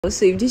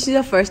So if this is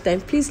your first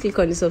time, please click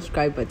on the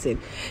subscribe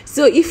button.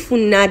 So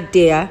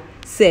Ifunade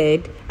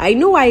said, I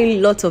know why a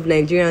lot of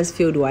Nigerians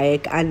failed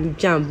WAEC and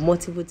JAMB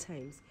multiple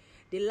times.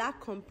 They lack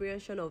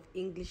comprehension of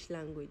English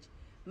language.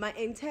 My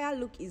entire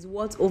look is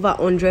worth over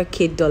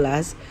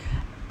 $100K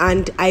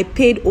and I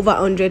paid over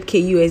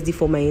 $100K USD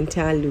for my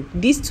entire look.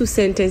 These two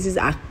sentences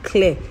are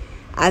clear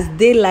as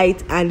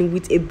daylight and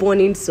with a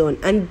burning sun,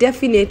 and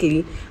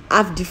definitely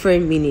have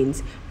different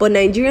meanings. But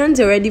Nigerians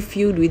are already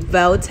filled with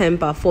vile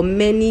temper for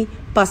many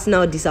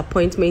personal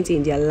disappointments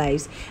in their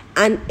lives.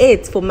 And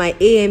 8 for my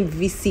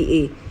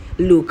AMVCA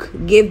look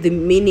gave the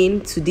meaning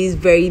to these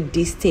very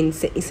distinct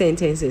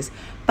sentences.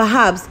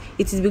 Perhaps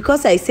it is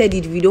because I said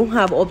if you don't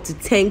have up to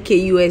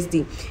 10K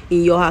USD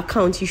in your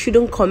account, you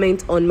shouldn't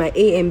comment on my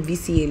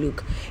AMVCA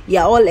look.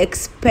 You all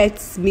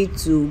expect me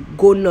to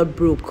go not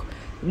broke.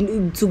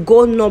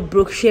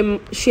 Shame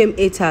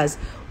haters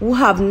who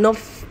have no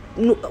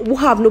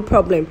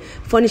problem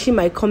furnishing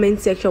my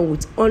comment section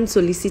with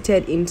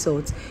unsolicited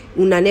insults.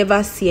 Una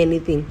never see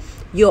anything.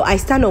 I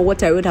stand on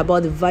what I wrote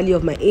about the value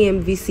of my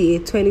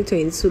AMVCA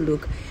 2022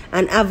 look.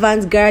 An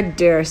avant-garde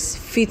dress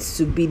fit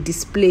to be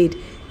displayed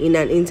in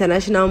an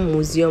international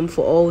museum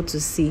for all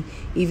to see.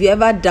 If you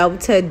ever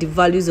doubted the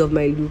values of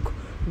my look,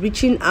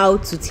 reaching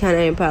out to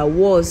Tiana Empire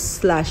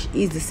was/is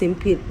the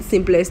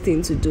simplest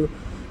thing to do.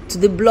 To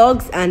the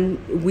blogs and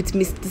with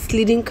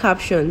misleading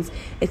captions,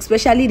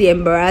 especially the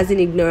embarrassing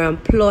ignorant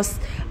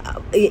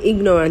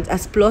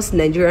as plus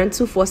Nigerian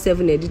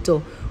 247 editor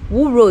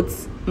who wrote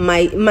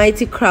my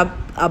mighty crap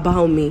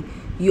about me,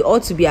 you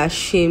ought to be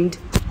ashamed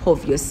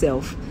of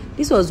yourself.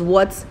 This was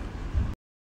what